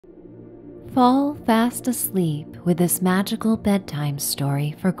Fall fast asleep with this magical bedtime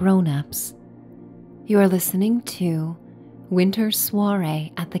story for grown-ups. You are listening to Winter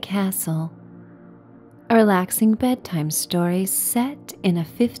Soirée at the Castle, a relaxing bedtime story set in a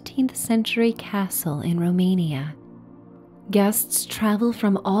 15th century castle in Romania. Guests travel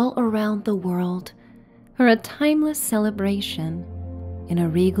from all around the world for a timeless celebration in a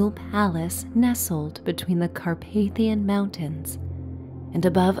regal palace nestled between the Carpathian Mountains and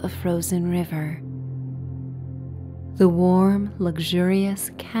above a frozen river. The warm,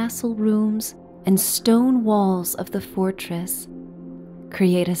 luxurious castle rooms and stone walls of the fortress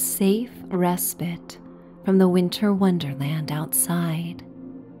create a safe respite from the winter wonderland outside.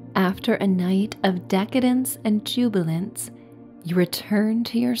 After a night of decadence and jubilance, you return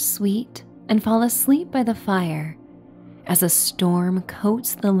to your suite and fall asleep by the fire as a storm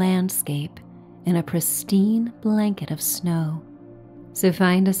coats the landscape in a pristine blanket of snow. So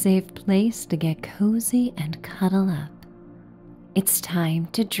find a safe place to get cozy and cuddle up. It's time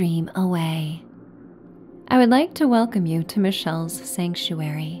to dream away. I would like to welcome you to Michelle's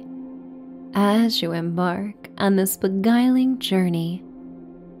Sanctuary. As you embark on this beguiling journey,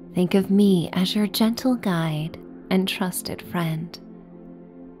 think of me as your gentle guide and trusted friend.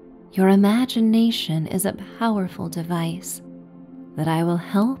 Your imagination is a powerful device that I will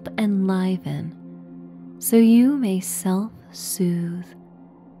help enliven so you may self-soothe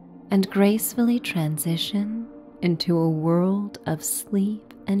and gracefully transition into a world of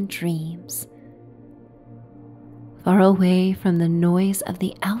sleep and dreams. Far away from the noise of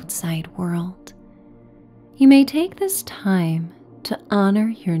the outside world, you may take this time to honor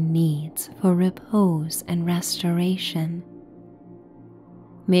your needs for repose and restoration.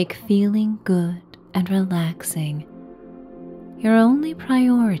 Make feeling good and relaxing your only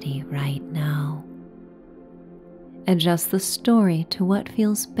priority right now. Adjust the story to what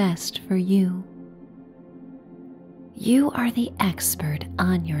feels best for you. You are the expert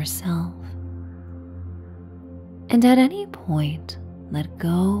on yourself. And at any point, let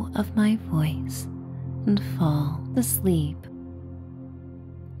go of my voice and fall asleep.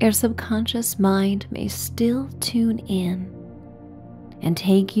 Your subconscious mind may still tune in and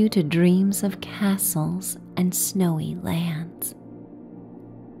take you to dreams of castles and snowy lands.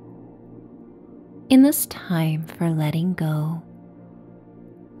 In this time for letting go,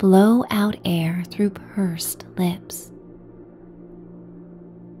 blow out air through pursed lips.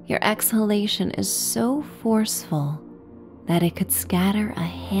 Your exhalation is so forceful that it could scatter a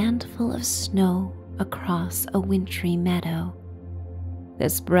handful of snow across a wintry meadow.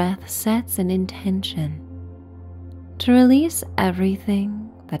 This breath sets an intention to release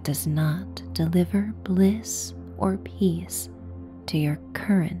everything that does not deliver bliss or peace to your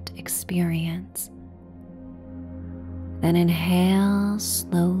current experience. Then inhale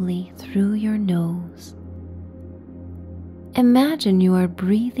slowly through your nose. Imagine you are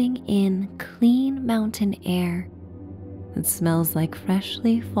breathing in clean mountain air that smells like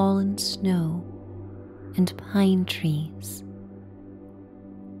freshly fallen snow and pine trees.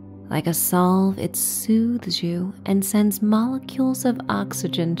 Like a salve, it soothes you and sends molecules of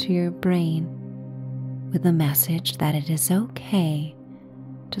oxygen to your brain with the message that it is okay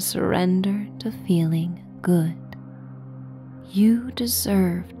to surrender to feeling good. You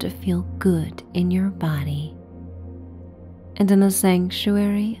deserve to feel good in your body and in the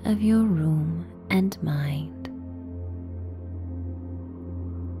sanctuary of your room and mind.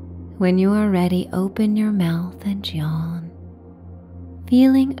 When you are ready, open your mouth and yawn,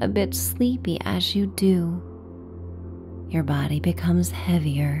 feeling a bit sleepy as you do. Your body becomes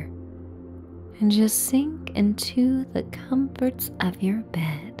heavier and you sink into the comforts of your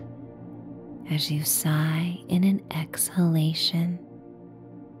bed as you sigh in an exhalation.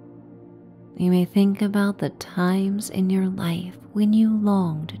 You may think about the times in your life when you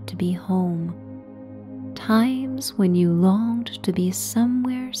longed to be home, times when you longed to be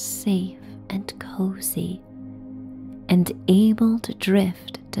somewhere safe and cozy and able to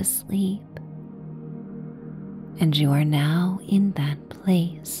drift to sleep. And you are now in that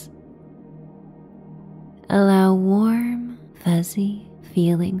place. Allow warm, fuzzy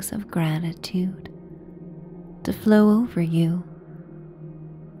feelings of gratitude to flow over you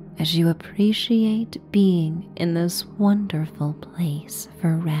as you appreciate being in this wonderful place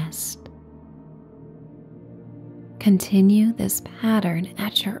for rest. Continue this pattern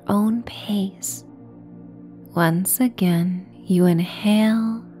at your own pace. Once again, you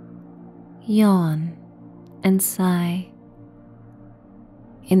inhale, yawn, and sigh.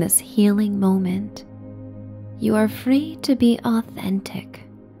 In this healing moment, you are free to be authentic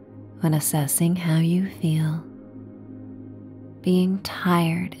when assessing how you feel. being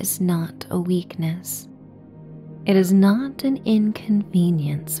tired is not a weakness. It is not an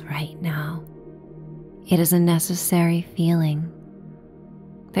inconvenience right now. It is a necessary feeling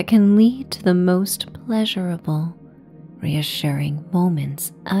that can lead to the most pleasurable, reassuring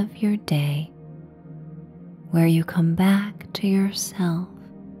moments of your day, where you come back to yourself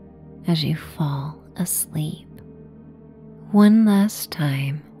as you fall asleep. One last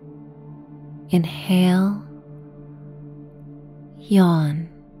time, inhale, yawn,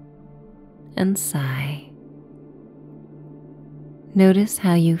 and sigh. Notice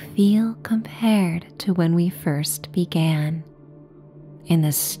how you feel compared to when we first began, in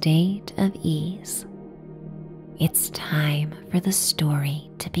the state of ease. It's time for the story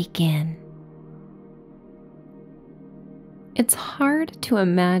to begin. It's hard to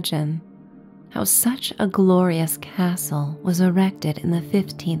imagine how such a glorious castle was erected in the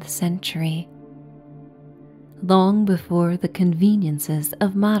 15th century, long before the conveniences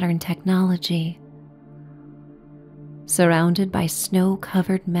of modern technology. Surrounded by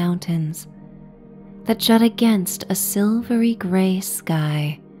snow-covered mountains that jut against a silvery gray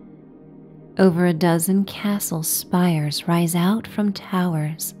sky, over a dozen castle spires rise out from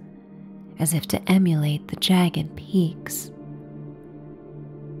towers as if to emulate the jagged peaks.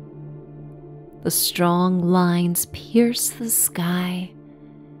 The strong lines pierce the sky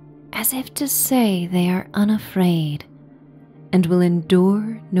as if to say they are unafraid and will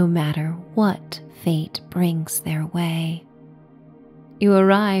endure no matter what fate brings their way. You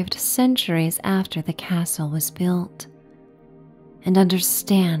arrived centuries after the castle was built and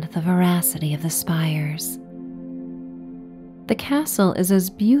understand the veracity of the spires. The castle is as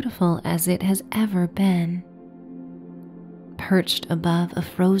beautiful as it has ever been. Perched above a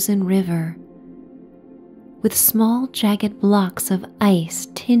frozen river, with small jagged blocks of ice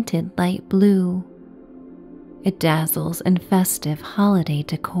tinted light blue, it dazzles in festive holiday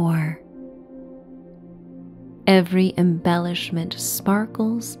decor. Every embellishment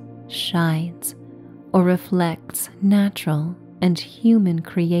sparkles, shines, or reflects natural and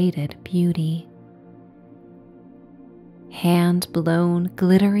human-created beauty. Hand-blown,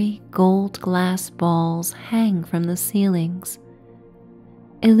 glittery gold glass balls hang from the ceilings,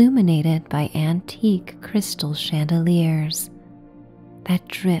 illuminated by antique crystal chandeliers that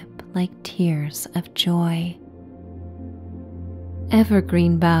drip like tears of joy.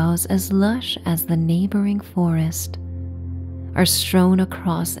 Evergreen boughs as lush as the neighboring forest are strewn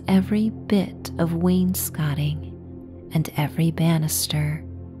across every bit of wainscoting and every banister.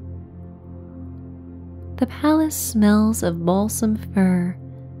 The palace smells of balsam fir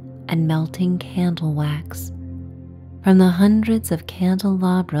and melting candle wax from the hundreds of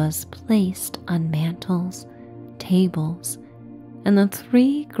candelabras placed on mantels, tables, and the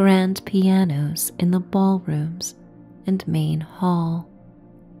 3 grand pianos in the ballrooms and main hall.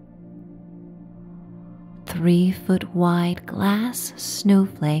 3-foot-wide glass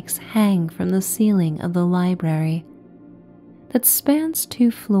snowflakes hang from the ceiling of the library that spans 2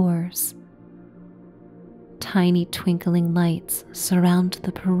 floors. Tiny twinkling lights surround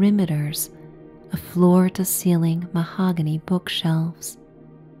the perimeters of floor-to-ceiling mahogany bookshelves.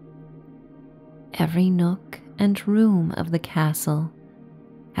 Every nook and room of the castle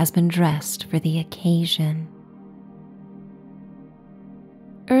has been dressed for the occasion.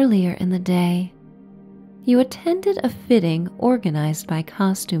 Earlier in the day, you attended a fitting organized by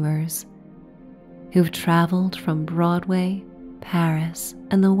costumers who've traveled from Broadway, Paris,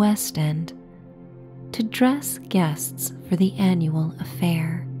 and the West End to dress guests for the annual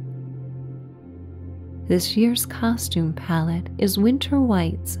affair. This year's costume palette is winter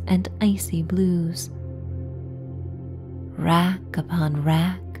whites and icy blues. Rack upon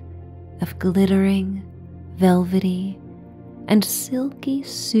rack of glittering, velvety, and silky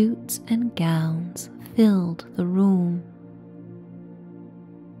suits and gowns filled the room.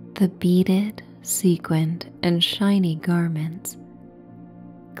 The beaded, sequined, and shiny garments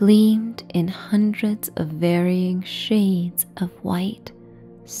gleamed in hundreds of varying shades of white,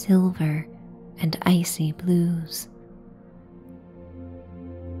 silver, and icy blues.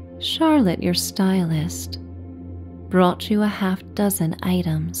 Charlotte, your stylist, brought you a half-dozen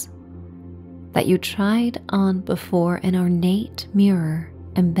items that you tried on before an ornate mirror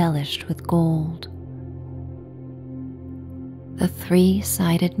embellished with gold. The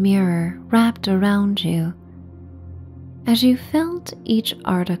 3-sided mirror wrapped around you as you felt each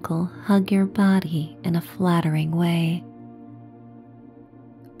article hug your body in a flattering way.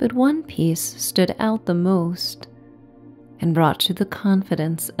 But one piece stood out the most and brought you the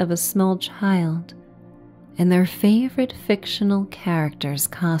confidence of a small child in their favorite fictional character's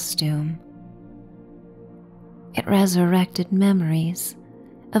costume. It resurrected memories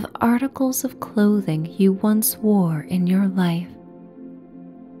of articles of clothing you once wore in your life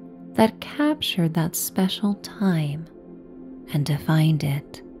that captured that special time and defined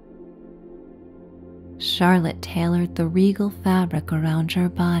it. Charlotte tailored the regal fabric around your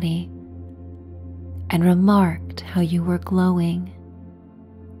body and remarked how you were glowing.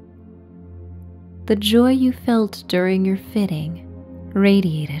 The joy you felt during your fitting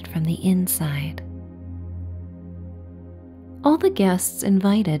radiated from the inside. All the guests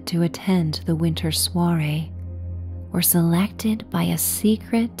invited to attend the winter soirée were selected by a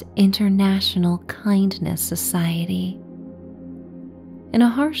secret international kindness society. In a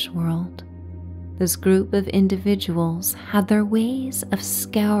harsh world, this group of individuals had their ways of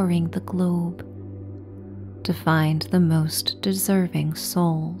scouring the globe to find the most deserving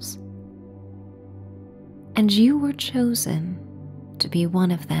souls. And you were chosen to be one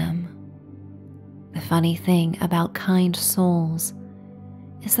of them. The funny thing about kind souls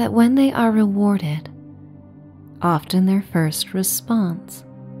is that when they are rewarded, often their first response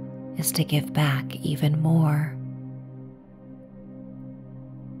is to give back even more.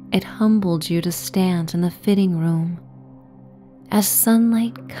 It humbled you to stand in the fitting room as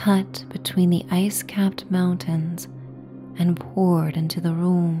sunlight cut between the ice-capped mountains and poured into the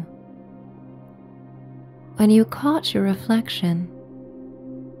room. When you caught your reflection,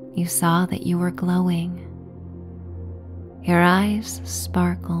 you saw that you were glowing. Your eyes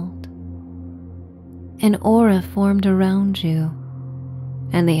sparkled. An aura formed around you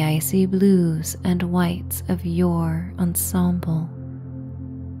and the icy blues and whites of your ensemble.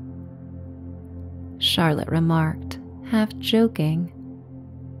 Charlotte remarked, half joking,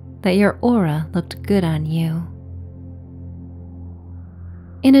 that your aura looked good on you.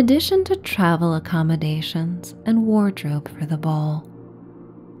 In addition to travel accommodations and wardrobe for the ball,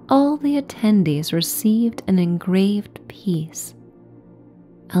 all the attendees received an engraved piece,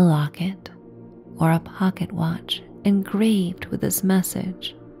 a locket or a pocket watch engraved with this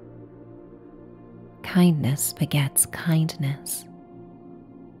message: kindness begets kindness.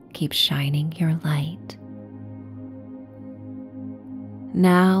 Keep shining your light.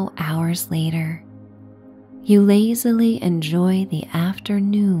 Now, hours later, you lazily enjoy the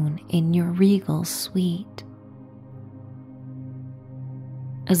afternoon in your regal suite.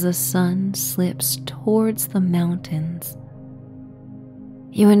 As the sun slips towards the mountains,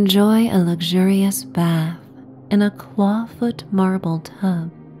 you enjoy a luxurious bath in a clawfoot marble tub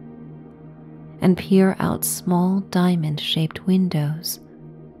and peer out small diamond-shaped windows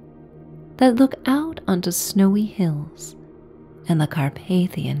that look out onto snowy hills and the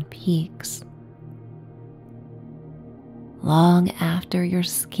Carpathian peaks. Long after your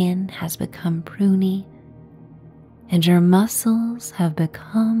skin has become pruny and your muscles have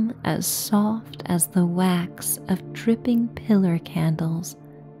become as soft as the wax of dripping pillar candles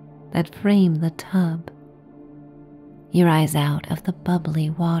that frame the tub, you rise out of the bubbly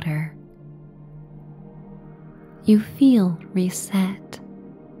water. You feel reset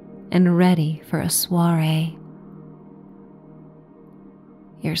and ready for a soirée.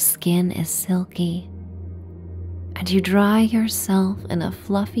 Your skin is silky, and you dry yourself in a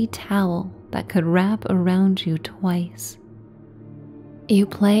fluffy towel that could wrap around you twice. You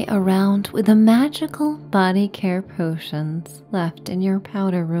play around with the magical body care potions left in your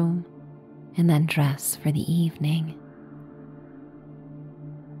powder room and then dress for the evening.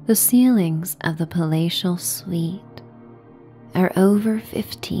 The ceilings of the palatial suite are over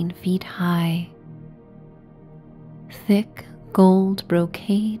 15 feet high. Thick gold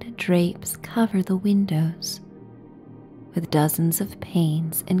brocade drapes cover the windows, with dozens of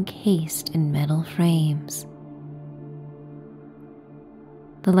panes encased in metal frames.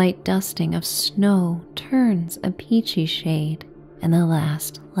 The light dusting of snow turns a peachy shade in the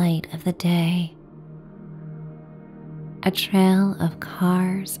last light of the day. A trail of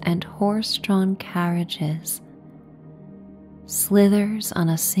cars and horse-drawn carriages slithers on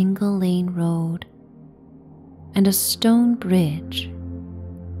a single-lane road and a stone bridge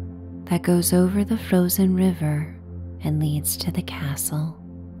that goes over the frozen river and leads to the castle.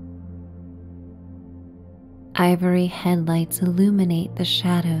 Ivory headlights illuminate the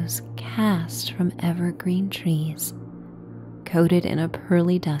shadows cast from evergreen trees, coated in a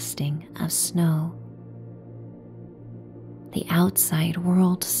pearly dusting of snow. The outside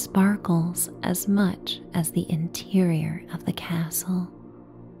world sparkles as much as the interior of the castle.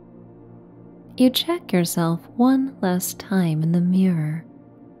 You check yourself one last time in the mirror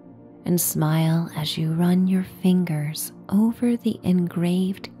and smile as you run your fingers over the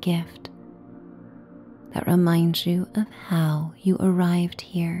engraved gift that reminds you of how you arrived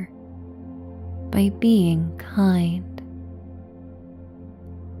here, by being kind.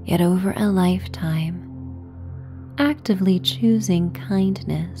 Yet over a lifetime, actively choosing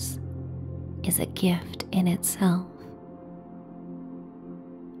kindness is a gift in itself.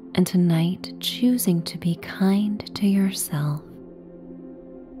 And tonight, choosing to be kind to yourself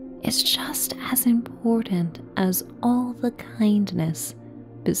is just as important as all the kindness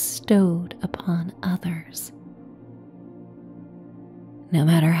bestowed upon others. No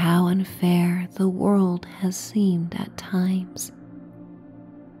matter how unfair the world has seemed at times,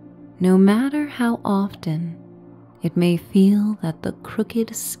 no matter how often it may feel that the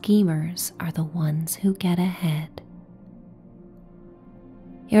crooked schemers are the ones who get ahead,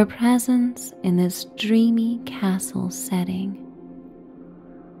 your presence in this dreamy castle setting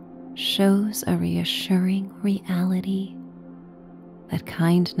shows a reassuring reality that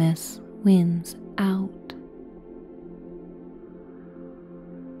kindness wins out.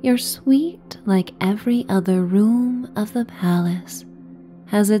 Your suite, like every other room of the palace,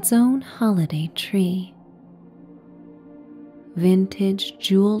 has its own holiday tree. Vintage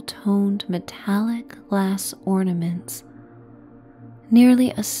jewel-toned metallic glass ornaments,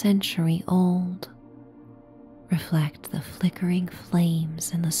 nearly a century old, reflect the flickering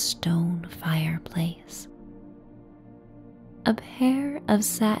flames in the stone fireplace. A pair of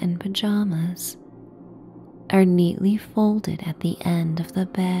satin pajamas are neatly folded at the end of the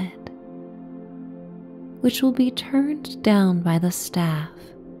bed, which will be turned down by the staff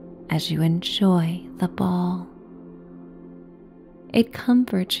as you enjoy the ball. It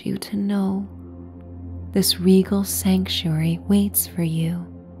comforts you to know this regal sanctuary waits for you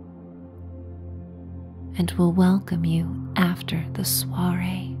and will welcome you after the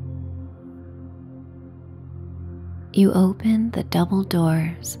soirée. You open the double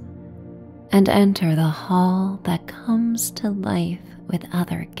doors and enter the hall that comes to life with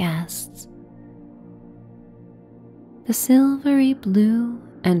other guests. The silvery blue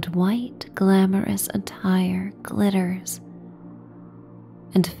and white glamorous attire glitters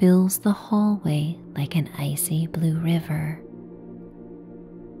and fills the hallway like an icy blue river.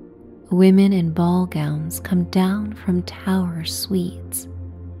 Women in ball gowns come down from tower suites.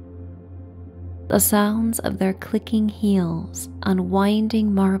 The sounds of their clicking heels on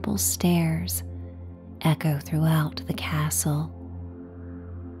winding marble stairs echo throughout the castle.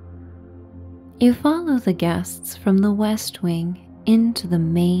 You follow the guests from the west wing into the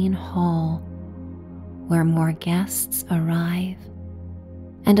main hall, where more guests arrive,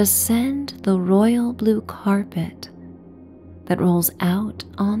 and ascend the royal blue carpet that rolls out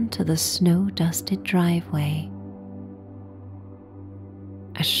onto the snow-dusted driveway.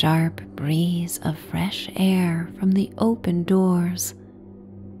 A sharp breeze of fresh air from the open doors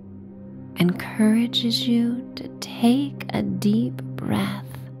encourages you to take a deep breath,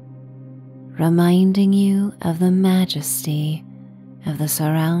 reminding you of the majesty of the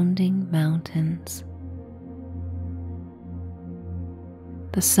surrounding mountains.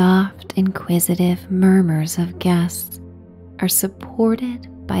 The soft, inquisitive murmurs of guests are supported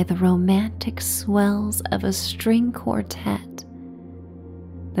by the romantic swells of a string quartet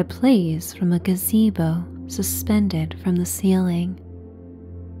that plays from a gazebo suspended from the ceiling.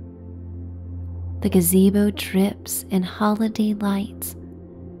 The gazebo drips in holiday lights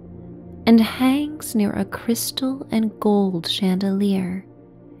and hangs near a crystal and gold chandelier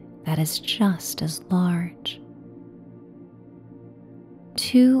that is just as large.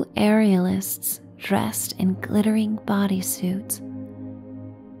 Two aerialists dressed in glittering bodysuits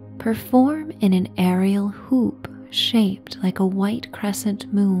perform in an aerial hoop shaped like a white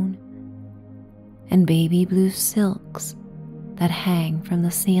crescent moon and baby blue silks that hang from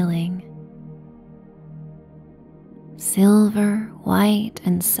the ceiling. Silver, white,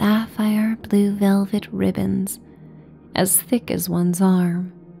 and sapphire blue velvet ribbons, as thick as one's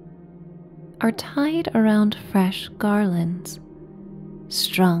arm, are tied around fresh garlands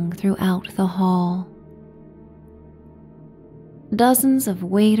strung throughout the hall. Dozens of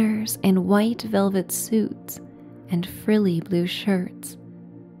waiters in white velvet suits and frilly blue shirts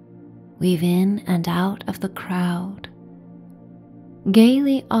weave in and out of the crowd,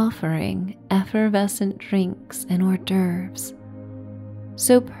 gaily offering effervescent drinks and hors d'oeuvres,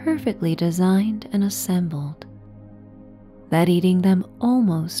 so perfectly designed and assembled that eating them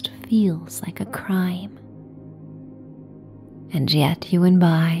almost feels like a crime. And yet you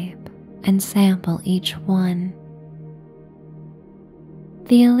imbibe and sample each one.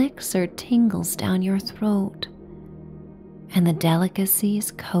 The elixir tingles down your throat, and the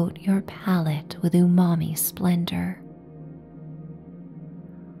delicacies coat your palate with umami splendor.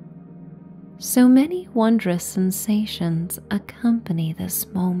 So many wondrous sensations accompany this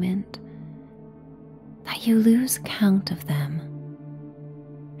moment that you lose count of them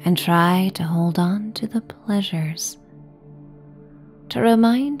and try to hold on to the pleasures to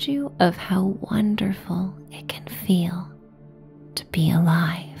remind you of how wonderful it can feel to be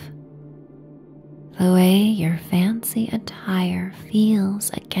alive. The way your fancy attire feels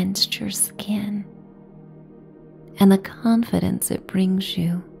against your skin and the confidence it brings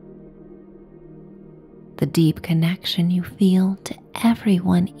you. The deep connection you feel to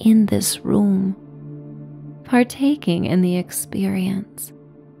everyone in this room, partaking in the experience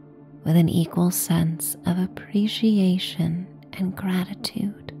with an equal sense of appreciation and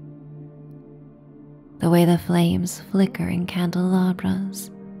gratitude. The way the flames flicker in candelabras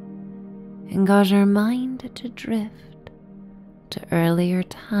and cause your mind to drift to earlier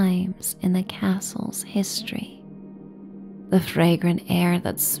times in the castle's history. The fragrant air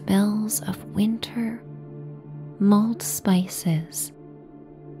that smells of winter, mulled spices,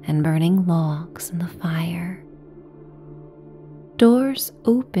 and burning logs in the fire. Doors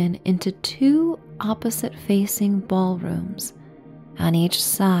open into two opposite-facing ballrooms on each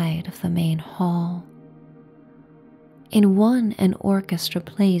side of the main hall. In one, an orchestra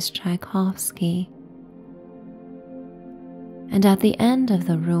plays Tchaikovsky, and at the end of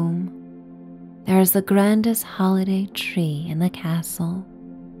the room, there is the grandest holiday tree in the castle.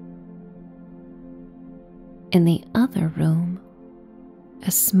 In the other room, a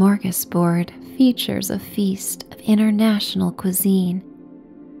smorgasbord features a feast of international cuisine,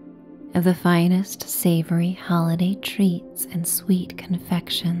 of the finest savory holiday treats and sweet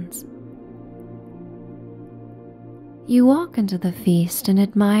confections. You walk into the feast and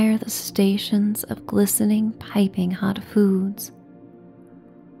admire the stations of glistening, piping hot foods.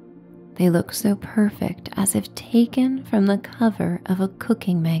 They look so perfect, as if taken from the cover of a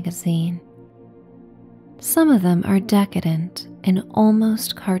cooking magazine. Some of them are decadent in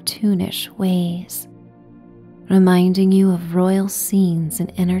almost cartoonish ways, reminding you of royal scenes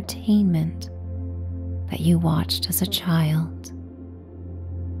in entertainment that you watched as a child.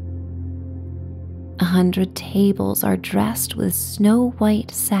 100 tables are dressed with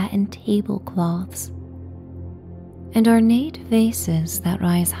snow-white satin tablecloths and ornate vases that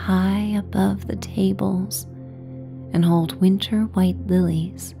rise high above the tables and hold winter white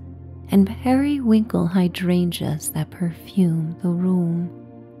lilies and periwinkle hydrangeas that perfume the room.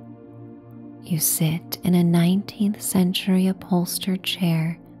 You sit in a 19th century upholstered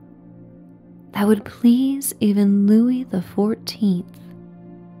chair that would please even Louis XIV.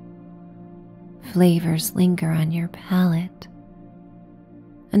 Flavors linger on your palate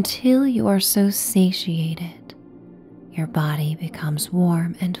until you are so satiated your body becomes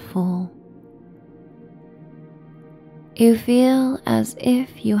warm and full. You feel as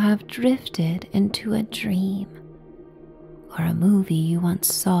if you have drifted into a dream or a movie you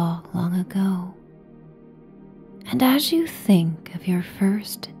once saw long ago. And as you think of your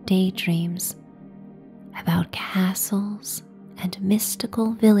first daydreams about castles and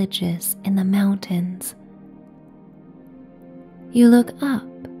mystical villages in the mountains, you look up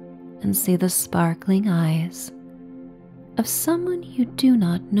and see the sparkling eyes of someone you do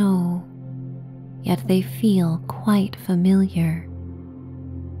not know, yet they feel quite familiar.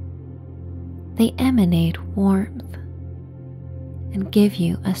 They emanate warmth and give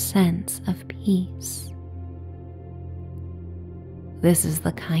you a sense of peace. This is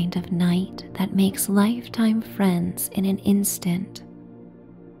the kind of night that makes lifetime friends in an instant.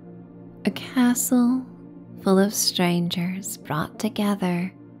 A castle full of strangers brought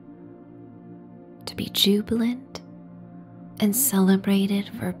together to be jubilant and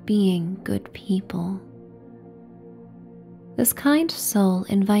celebrated for being good people. This kind soul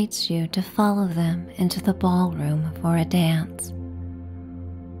invites you to follow them into the ballroom for a dance.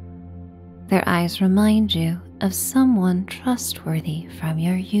 Their eyes remind you of someone trustworthy from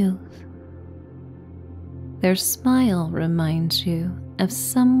your youth. Their smile reminds you of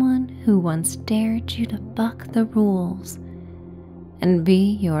someone who once dared you to buck the rules and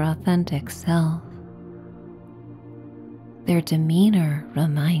be your authentic self. Their demeanor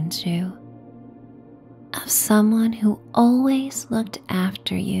reminds you of someone who always looked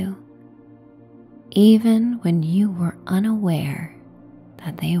after you, even when you were unaware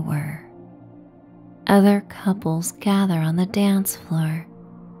that they were. Other couples gather on the dance floor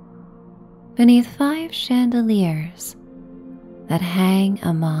beneath 5 chandeliers that hang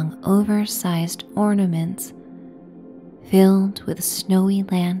among oversized ornaments filled with snowy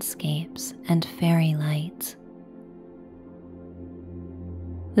landscapes and fairy lights.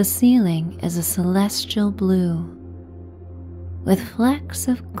 The ceiling is a celestial blue with flecks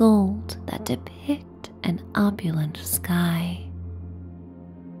of gold that depict an opulent sky.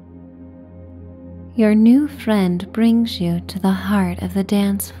 your new friend brings you to the heart of the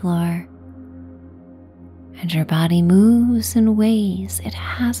dance floor, and your body moves in ways it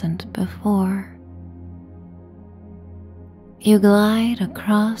hasn't before. You glide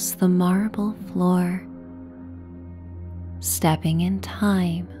across the marble floor, stepping in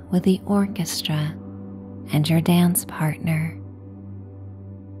time with the orchestra and your dance partner.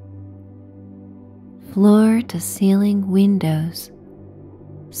 Floor-to-ceiling windows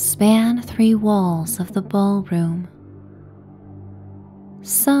span 3 walls of the ballroom,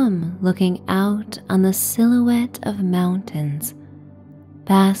 some looking out on the silhouette of mountains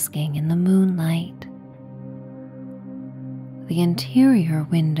basking in the moonlight. The interior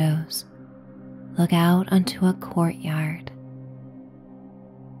windows look out onto a courtyard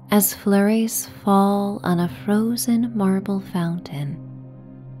as flurries fall on a frozen marble fountain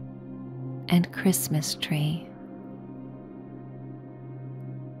and Christmas tree.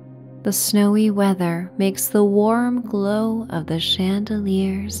 The snowy weather makes the warm glow of the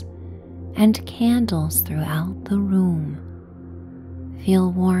chandeliers and candles throughout the room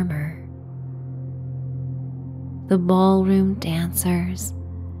feel warmer. The ballroom dancers,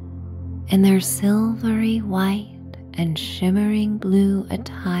 in their silvery white and shimmering blue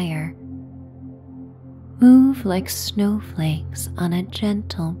attire, move like snowflakes on a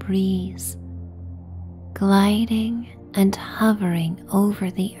gentle breeze, gliding and hovering over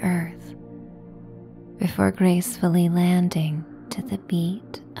the earth before gracefully landing to the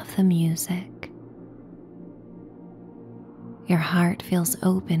beat of the music. Your heart feels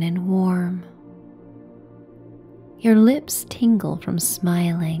open and warm. Your lips tingle from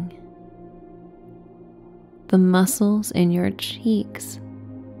smiling. The muscles in your cheeks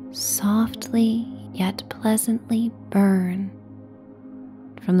softly yet pleasantly burn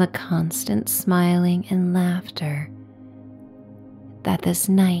from the constant smiling and laughter that this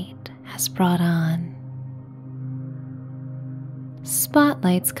night has brought on.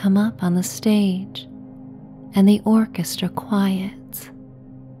 Spotlights come up on the stage and the orchestra quiets.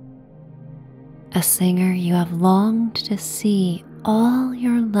 A singer you have longed to see all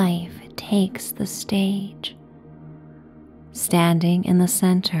your life takes the stage, standing in the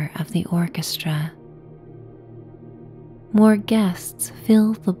center of the orchestra. More guests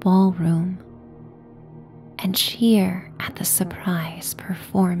fill the ballroom and cheer at the surprise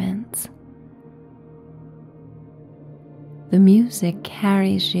performance. The music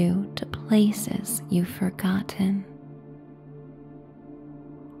carries you to places you've forgotten.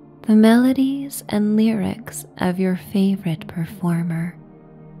 The melodies and lyrics of your favorite performer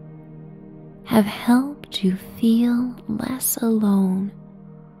have helped you feel less alone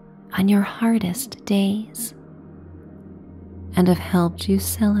on your hardest days and have helped you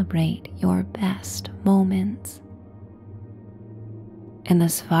celebrate your best moments. In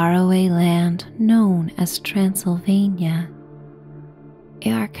this faraway land known as Transylvania,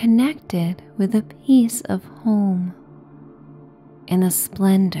 you are connected with a piece of home in the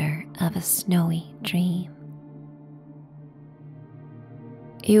splendor of a snowy dream.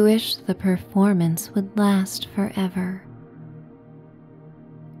 You wish the performance would last forever.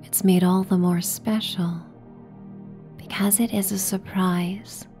 It's made all the more special because it is a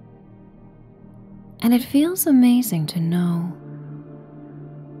surprise, and it feels amazing to know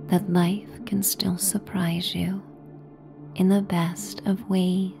that life can still surprise you in the best of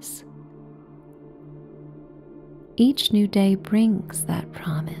ways. Each new day brings that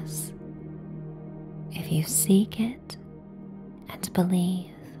promise if you seek it and believe.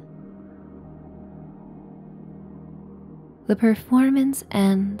 The performance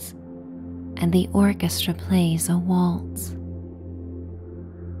ends and the orchestra plays a waltz.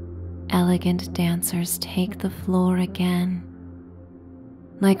 Elegant dancers take the floor again,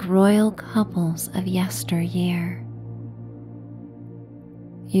 like royal couples of yesteryear.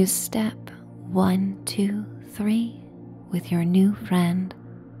 You step 1, 2, 3 with your new friend,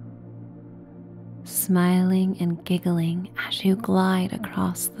 smiling and giggling as you glide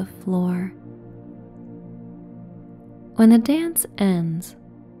across the floor. When the dance ends,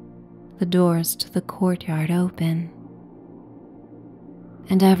 the doors to the courtyard open,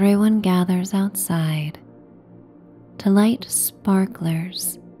 and everyone gathers outside to light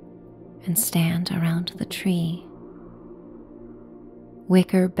sparklers and stand around the tree.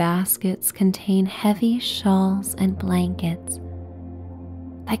 Wicker baskets contain heavy shawls and blankets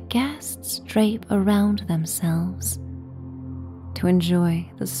that guests drape around themselves to enjoy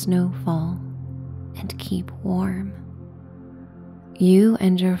the snowfall and keep warm. You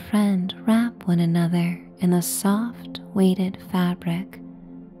and your friend wrap one another in the soft, weighted fabric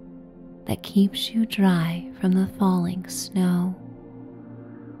that keeps you dry from the falling snow.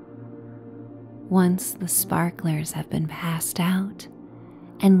 Once the sparklers have been passed out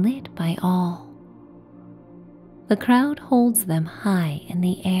and lit by all, the crowd holds them high in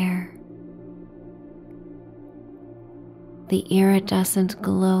the air. The iridescent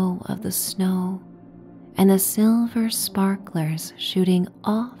glow of the snow and the silver sparklers shooting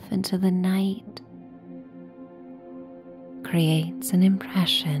off into the night creates an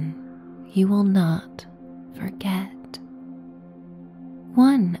impression you will not forget.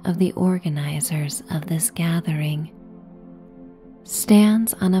 One of the organizers of this gathering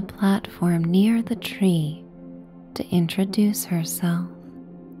stands on a platform near the tree to introduce herself.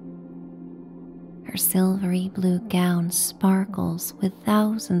 Her silvery blue gown sparkles with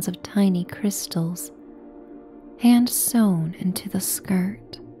thousands of tiny crystals hand-sewn into the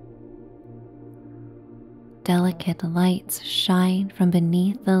skirt. Delicate lights shine from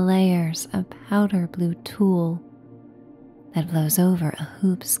beneath the layers of powder blue tulle that blows over a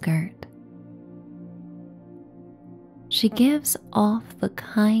hoop skirt. She gives off the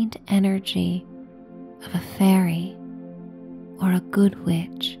kind energy of a fairy or a good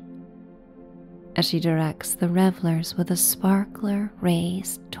witch as she directs the revelers with a sparkler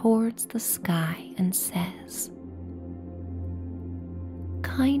raised towards the sky and says,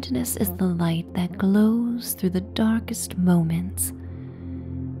 "Kindness is the light that glows through the darkest moments.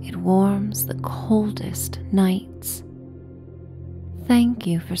 It warms the coldest nights. Thank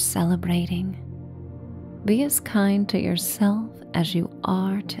you for celebrating. Be as kind to yourself as you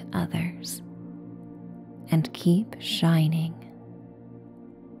are to others, and keep shining."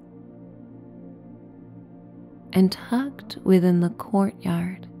 And tucked within the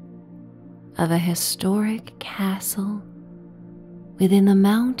courtyard of a historic castle within the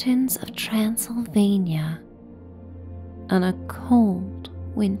mountains of Transylvania on a cold,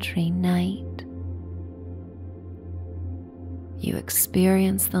 wintry night, you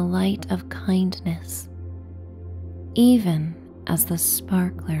experience the light of kindness even as the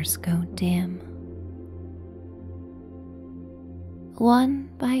sparklers go dim. One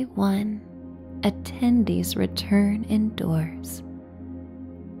by one, attendees return indoors,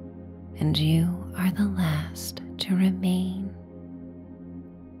 and you are the last to remain.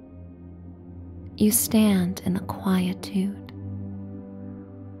 You stand in the quietude,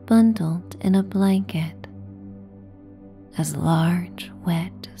 bundled in a blanket, as large,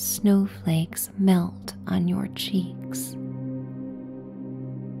 wet snowflakes melt on your cheeks.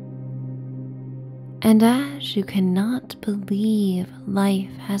 And as you cannot believe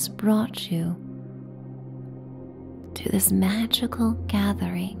life has brought you to this magical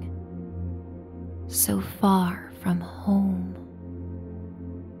gathering so far from home,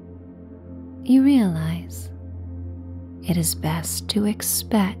 you realize it is best to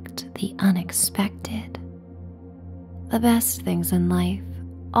expect the unexpected. The best things in life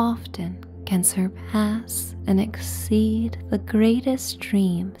often can surpass and exceed the greatest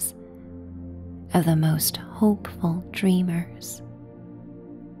dreams of the most hopeful dreamers.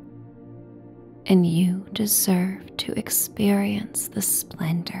 And you deserve to experience the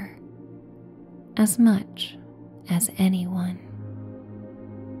splendor as much as anyone.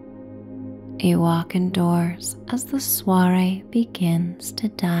 You walk indoors as the soirée begins to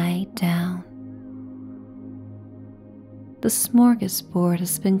die down. The smorgasbord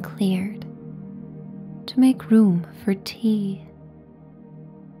has been cleared to make room for tea,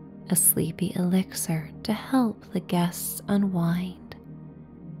 a sleepy elixir to help the guests unwind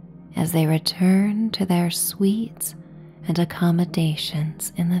as they return to their suites and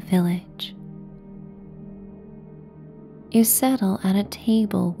accommodations in the village. You settle at a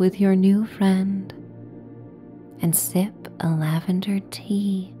table with your new friend and sip a lavender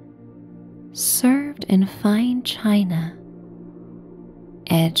tea served in fine china,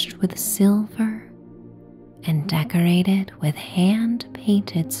 edged with silver and decorated with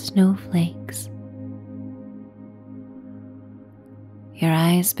hand-painted snowflakes. Your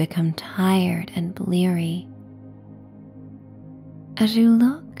eyes become tired and bleary as you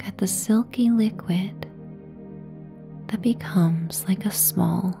look at the silky liquid that becomes like a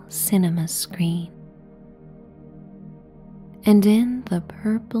small cinema screen. And in the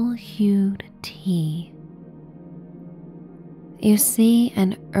purple-hued tea, you see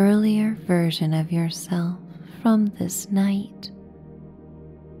an earlier version of yourself from this night,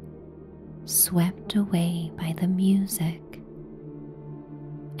 swept away by the music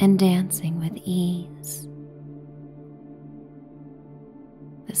and dancing with ease.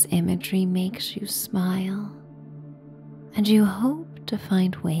 This imagery makes you smile, and you hope to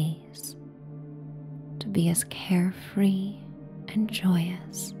find ways to be as carefree and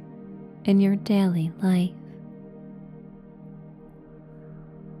joyous in your daily life.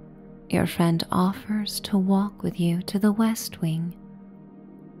 Your friend offers to walk with you to the west wing.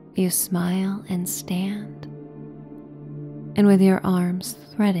 You smile and stand, and with your arms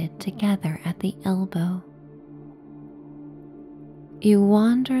threaded together at the elbow, you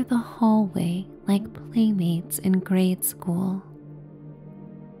wander the hallway like playmates in grade school.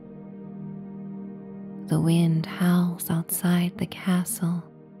 The wind howls outside the castle,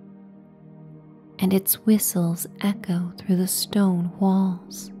 and its whistles echo through the stone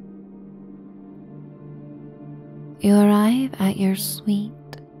walls. You arrive at your suite.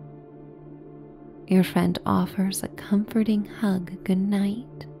 Your friend offers a comforting hug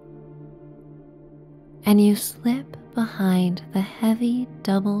goodnight, and you slip behind the heavy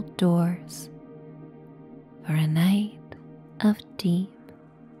double doors for a night of deep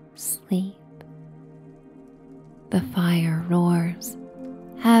sleep. The fire roars,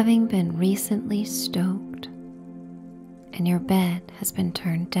 having been recently stoked, and your bed has been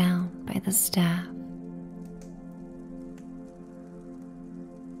turned down by the staff.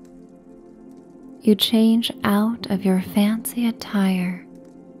 You change out of your fancy attire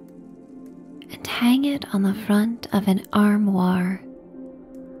and hang it on the front of an armoire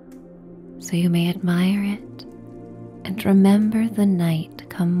so you may admire it and remember the night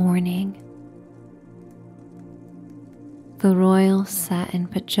come morning. The royal satin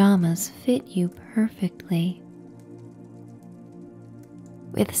pajamas fit you perfectly,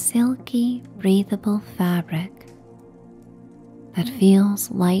 with silky, breathable fabric that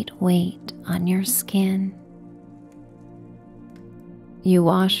feels lightweight on your skin. You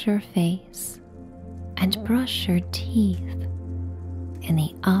wash your face and brush your teeth in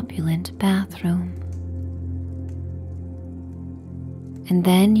the opulent bathroom. And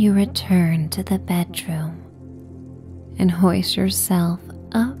then you return to the bedroom and hoist yourself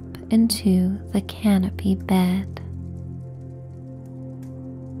up into the canopy bed.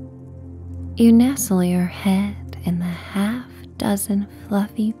 You nestle your head in the half-dozen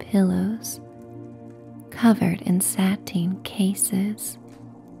fluffy pillows covered in sateen cases.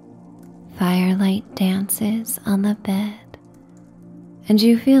 Firelight dances on the bed, and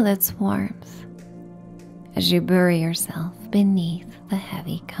you feel its warmth as you bury yourself beneath the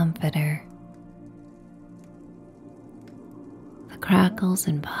heavy comforter. The crackles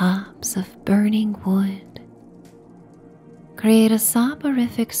and pops of burning wood create a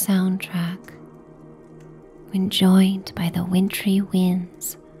soporific soundtrack when joined by the wintry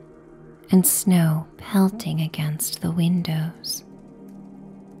winds and snow pelting against the windows.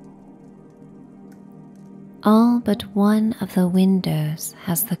 All but one of the windows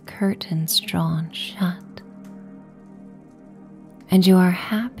has the curtains drawn shut, and you are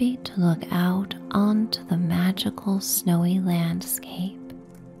happy to look out onto the magical snowy landscape.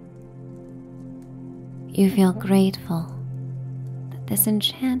 You feel grateful that this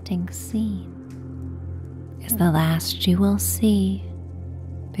enchanting scene is the last you will see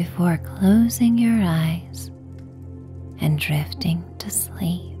before closing your eyes and drifting to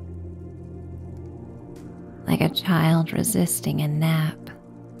sleep. Like a child resisting a nap,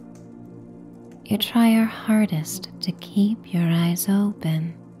 you try your hardest to keep your eyes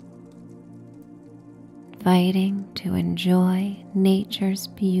open, inviting to enjoy nature's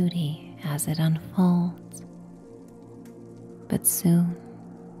beauty as it unfolds. But soon,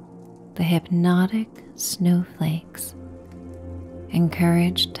 the hypnotic snowflakes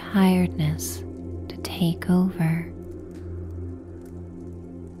encourage tiredness to take over,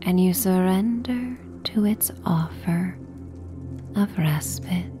 and you surrender to its offer of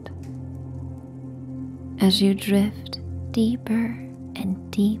respite as you drift deeper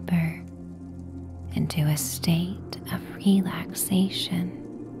and deeper into a state of relaxation.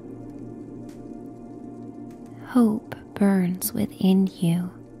 Hope burns within you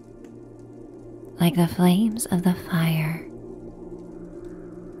like the flames of the fire.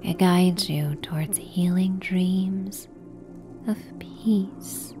 It guides you towards healing dreams of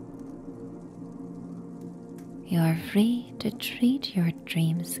peace. You are free to treat your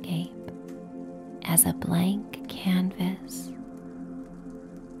dreamscape as a blank canvas,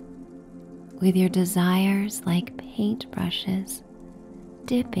 with your desires like paintbrushes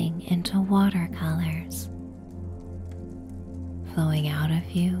dipping into watercolors, flowing out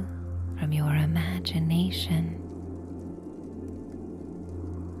of you from your imagination.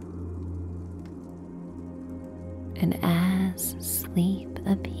 And as sleep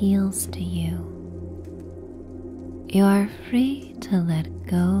appeals to you, you are free to let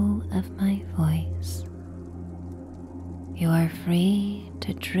go of my voice. You are free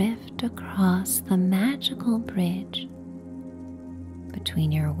to drift across the magical bridge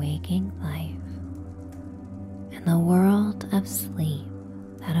between your waking life and the world of sleep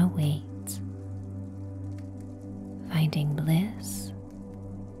that awaits, finding bliss,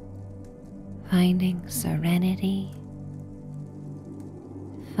 finding serenity,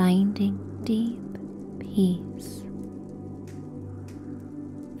 finding deep peace,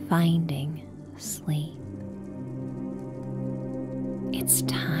 finding sleep. It's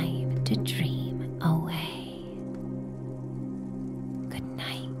time to dream away.